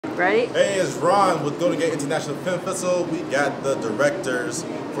right? Hey, it's Ron with Golden Gate International Film Festival. We got the directors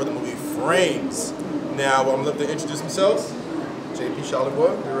for the movie Frames. Now, I'm going to introduce themselves. JP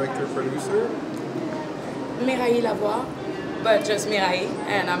Charlebois, director, producer. MYRAI, but just MYRAI,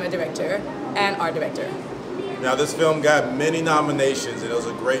 and I'm a director and art director. Now, this film got many nominations, and it was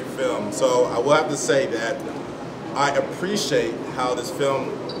a great film. So I will have to say that I appreciate how this film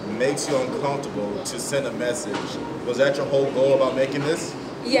makes you uncomfortable to send a message. Was that your whole goal about making this?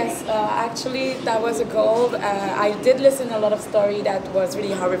 Yes, actually that was a goal. I did listen to a lot of story that was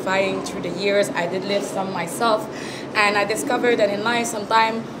really horrifying through the years. I did live some myself, and I discovered that in life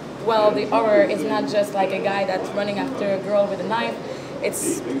sometimes, well, the horror is not just like a guy that's running after a girl with a knife.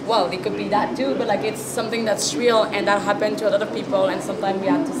 It's, well, it could be that too, but like it's something that's real and that happened to a lot of people, and sometimes we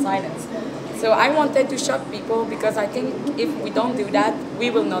have to silence. So I wanted to shock people because I think if we don't do that, we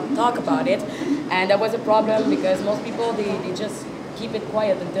will not talk about it. And that was a problem because most people, they just keep it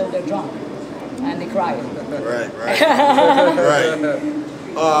quiet until they're drunk and they cry. Right.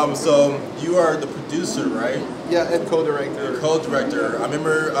 So you are the producer, right? Yeah, and co-director. Co-director. I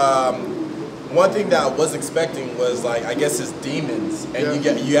remember one thing that I was expecting was like, I guess it's demons, and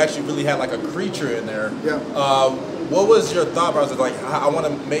you actually really had like a creature in there. Yeah. What was your thought process? Like, I want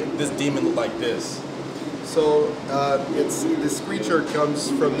to make this demon look like this. So this creature comes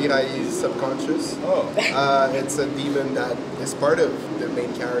from MYRAI's subconscious. Oh. It's a demon that is part of the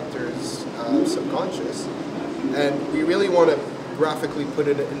main character's subconscious, and we really want to graphically put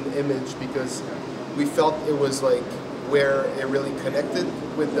it in an image because we felt it was like where it really connected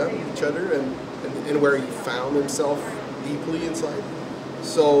with them, each other, and where he found himself deeply inside.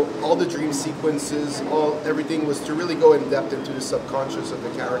 So all the dream sequences, everything was to really go in depth into the subconscious of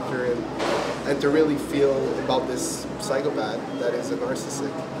the character and to really feel about this psychopath that is a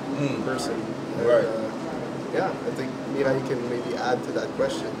narcissistic person. And, right. I think MYRAI can maybe add to that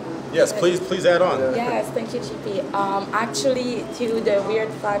question. Yes, please add on. Yes, thank you, GP. Actually, too, the weird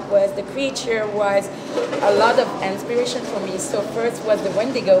fact was the creature was a lot of inspiration for me. So first was the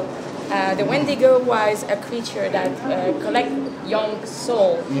Wendigo. The Wendigo was a creature that collects young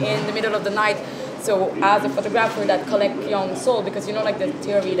soul in the middle of the night. So as a photographer that collect young soul, because you know like the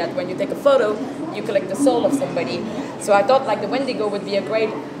theory that when you take a photo, you collect the soul of somebody. So I thought like the Wendigo would be a great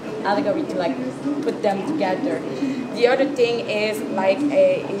allegory to like put them together. The other thing is like,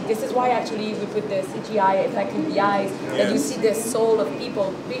 this is why actually we put the CGI effect in the eyes, that you see the soul of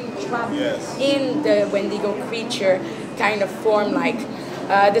people being trapped in the Wendigo creature kind of form like.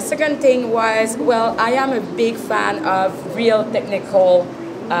 The second thing was, well, I am a big fan of real technical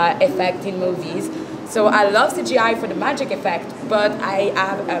effect in movies. So I love CGI for the magic effect, but I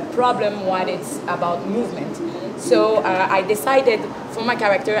have a problem when it's about movement. So I decided for my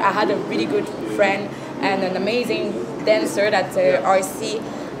character, I had a really good friend and an amazing dancer at RC,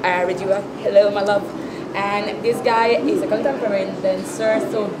 Redua. Hello, my love. And this guy is a contemporary dancer,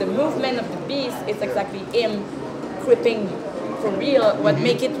 so the movement of the beast is exactly him creeping for real, what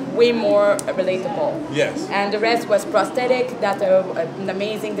make it way more relatable. Yes. And the rest was prosthetic that an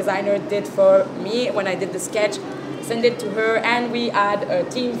amazing designer did for me when I did the sketch. Send it to her, and we had a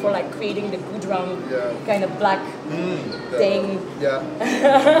team for like creating the goudron kind of black thing. Yeah.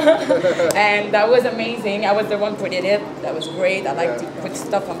 And that was amazing. I was the one putting it. That was great. I like to put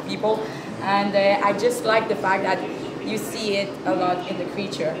stuff on people, and I just like the fact that you see it a lot in the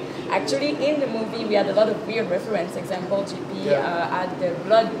creature. Actually, in the movie, we had a lot of weird reference. Example, GP had the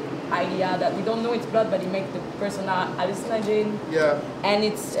blood idea that we don't know it's blood, but he makes the person hallucinogene. Yeah. And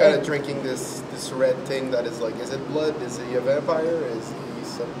it's kind of drinking this red thing that is like, is it blood? Is he a vampire? Is he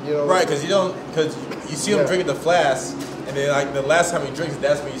some, you know? Right, because you see him drinking the flask, and then like the last time he drinks,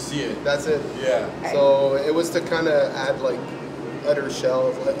 that's when you see it. That's it. Yeah. So it was to kind of add like other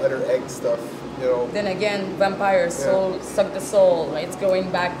shells, like other egg stuff. You know. Then again, vampire soul suck the soul. It's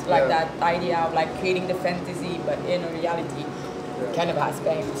going back to like that idea of like creating the fantasy, but in a reality kind of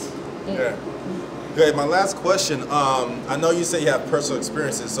aspect. Yeah. Good. My last question. I know you say you have personal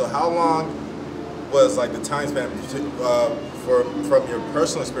experiences. So how long was like the time span from your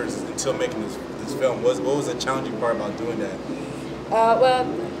personal experiences until making this film? What was the challenging part about doing that? Well,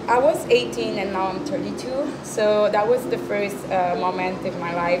 I was 18 and now I'm 32. So that was the first moment in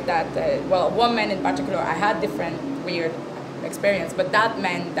my life that, well, one man in particular, I had different weird experience, but that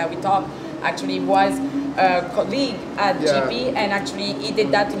man that we talked actually was a colleague at GP, and actually he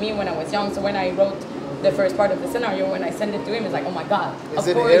did that to me when I was young. So when I wrote the first part of the scenario, when I sent it to him, it's like, oh my god, is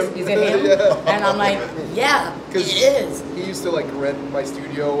it him? And I'm like, yeah, it is. He used to like rent my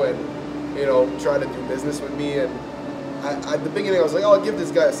studio and, you know, try to do business with me, and at the beginning I was like, oh, I'll give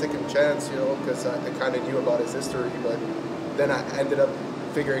this guy a second chance, you know, because I kind of knew about his history, but then I ended up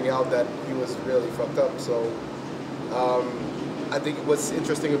figuring out that he was really fucked up. So I think what's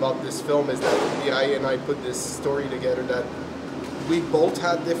interesting about this film is that I and I put this story together that we both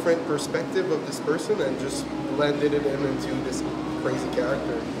had different perspective of this person and just blended it into this crazy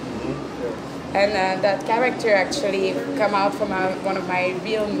character. And that character actually come out from one of my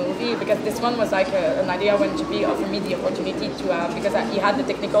real movie, because this one was like an idea when JP offered me the opportunity to, because he had the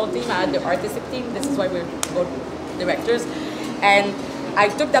technical team, I had the artistic team, this is why we're both directors, and I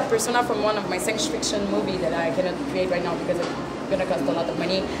took that persona from one of my science fiction movie that I cannot create right now because it's gonna cost a lot of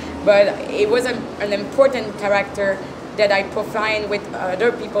money, but it was an important character that I profiled with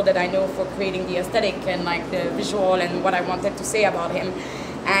other people that I know for creating the aesthetic and like the visual and what I wanted to say about him.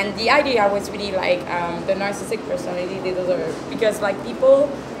 And the idea was really like the narcissistic personality they deserve, because like people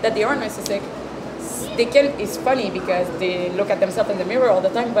that they are narcissistic, it's funny because they look at themselves in the mirror all the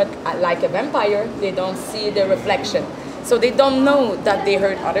time, but like a vampire, they don't see the reflection. So they don't know that they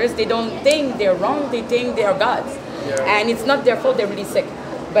hurt others, they don't think they're wrong, they think they are gods. Yeah. And it's not their fault, they're really sick.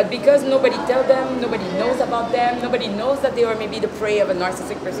 But because nobody tells them, nobody knows about them, nobody knows that they are maybe the prey of a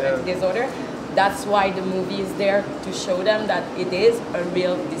narcissistic personality disorder, that's why the movie is there, to show them that it is a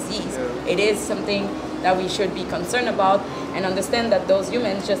real disease. It is something that we should be concerned about and understand that those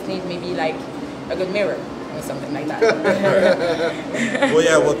humans just need maybe like a good mirror or something like that. Well,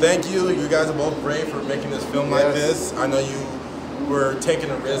 yeah, well, thank you. You guys are both brave for making this film like this. I know you were taking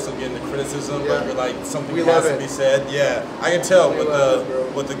a risk of getting the criticism, but you're like, something has to be said. Yeah, I can tell with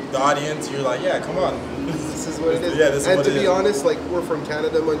the audience, you're like, yeah, come on. This is what it is. Yeah, this is and what to it be is. honest, like, we're from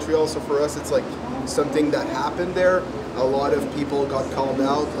Canada, Montreal, so for us it's like something that happened there. A lot of people got called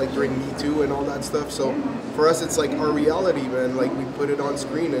out, like during Me Too and all that stuff. So for us it's like our reality, man. Like, we put it on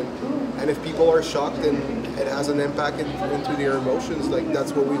screen, and if people are shocked and it has an impact into their emotions, like,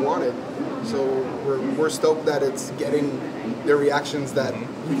 that's what we wanted. So we're stoked that it's getting the reactions that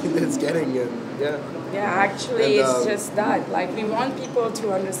it's getting, and yeah, actually, it's just that. Like, we want people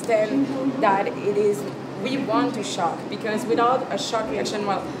to understand that it is, we want to shock, because without a shock reaction,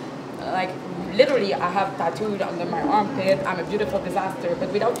 well, like, literally, I have tattooed under my armpit, I'm a beautiful disaster,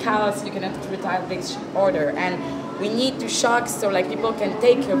 but without chaos, you cannot establish order, and we need to shock so, like, people can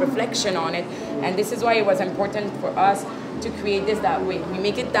take a reflection on it, and this is why it was important for us to create this that way. We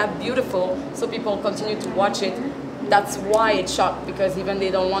make it that beautiful so people continue to watch it. That's why it's shocked, because even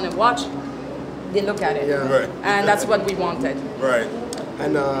they don't want to watch, they look at it. Yeah. Right. And that's what we wanted. Right.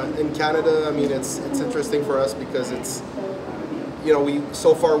 And in Canada, I mean, it's interesting for us because it's, you know,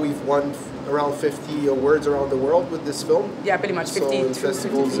 so far we've won around 50 awards around the world with this film. Yeah, pretty much 50. So in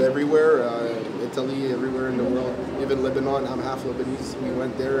festivals everywhere, Italy, everywhere in the world, even Lebanon. I'm half Lebanese. We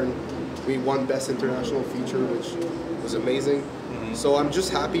went there and we won Best International Feature, which was amazing. So I'm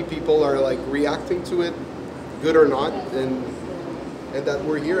just happy people are like reacting to it, good or not, and that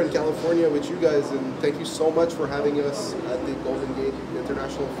we're here in California with you guys, and thank you so much for having us at the Golden Gate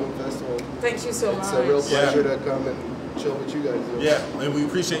International Film Festival. Thank you so much. It's a real pleasure to come and chill with you guys. Yeah, and we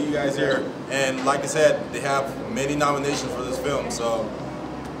appreciate you guys here. And like I said, they have many nominations for this film, so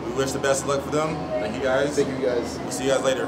we wish the best of luck for them. Thank you guys. Thank you guys. We'll see you guys later.